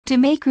To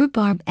make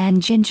rhubarb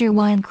and ginger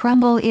wine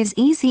crumble is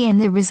easy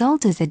and the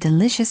result is a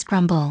delicious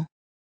crumble.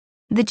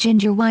 The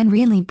ginger wine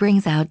really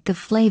brings out the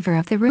flavor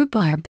of the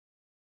rhubarb.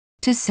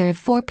 To serve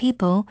 4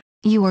 people,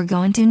 you are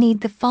going to need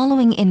the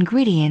following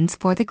ingredients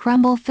for the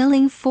crumble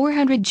filling: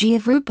 400 g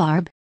of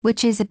rhubarb,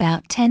 which is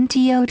about 10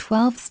 to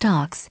 12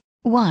 stalks,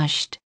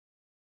 washed.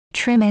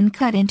 Trim and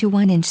cut into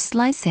 1-inch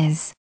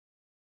slices.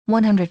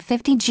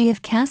 150 g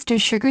of caster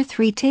sugar.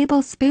 3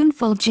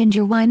 tablespoonful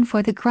ginger wine.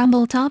 For the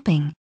crumble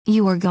topping,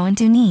 you are going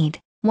to need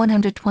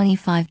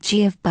 125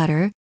 g of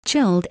butter,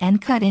 chilled and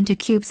cut into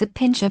cubes. A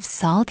pinch of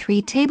salt.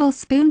 3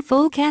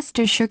 tablespoonful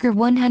caster sugar.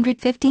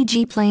 150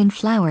 g plain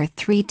flour.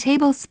 3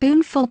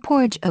 tablespoonful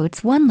porridge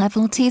oats. 1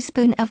 level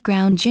teaspoon of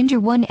ground ginger.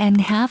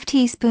 1½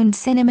 teaspoon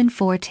cinnamon.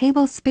 4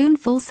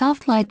 tablespoonful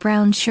soft light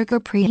brown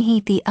sugar.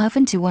 Preheat the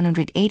oven to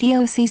 180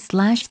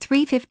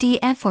 oC/350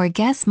 F or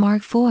gas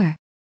mark 4.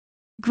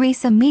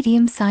 Grease a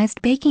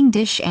medium-sized baking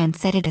dish and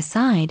set it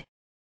aside.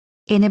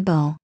 In a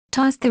bowl,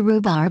 toss the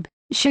rhubarb,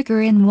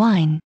 sugar and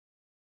wine.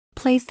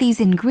 Place these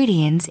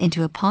ingredients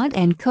into a pot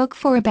and cook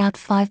for about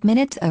 5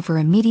 minutes over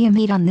a medium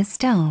heat on the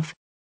stove.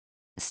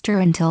 Stir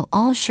until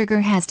all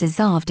sugar has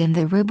dissolved and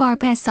the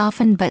rhubarb has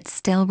softened but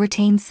still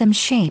retains some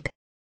shape.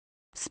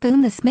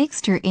 Spoon this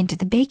mixture into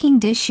the baking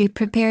dish you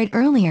prepared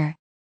earlier.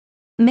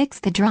 Mix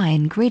the dry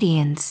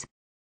ingredients,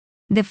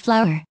 the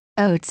flour,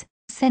 oats,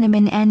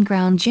 cinnamon and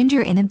ground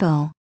ginger in a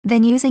bowl,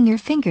 then using your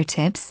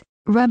fingertips,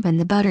 rub in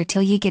the butter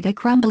till you get a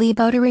crumbly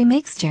buttery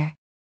mixture.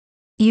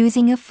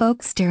 Using a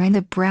fork, stir in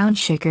the brown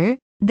sugar,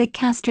 the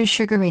caster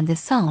sugar and the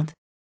salt.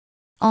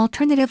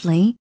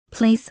 Alternatively,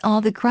 place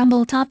all the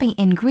crumble topping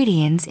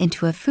ingredients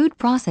into a food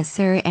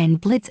processor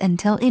and blitz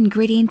until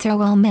ingredients are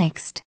well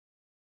mixed.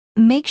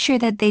 Make sure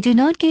that they do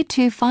not get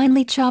too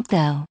finely chopped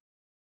though.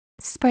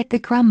 Spread the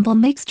crumble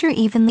mixture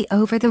evenly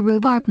over the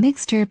rhubarb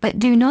mixture but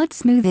do not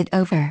smooth it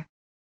over.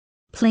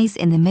 Place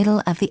in the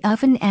middle of the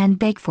oven and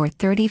bake for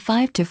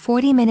 35 to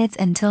 40 minutes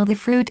until the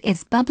fruit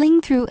is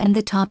bubbling through and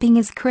the topping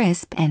is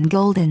crisp and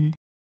golden.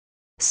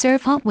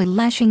 Serve hot with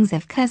lashings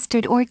of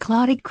custard or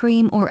clotted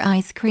cream or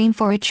ice cream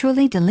for a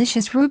truly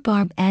delicious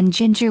rhubarb and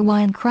ginger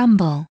wine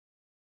crumble.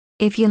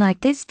 If you like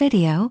this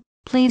video,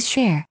 please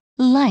share,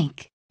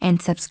 like,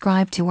 and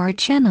subscribe to our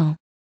channel.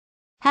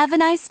 Have a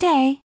nice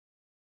day!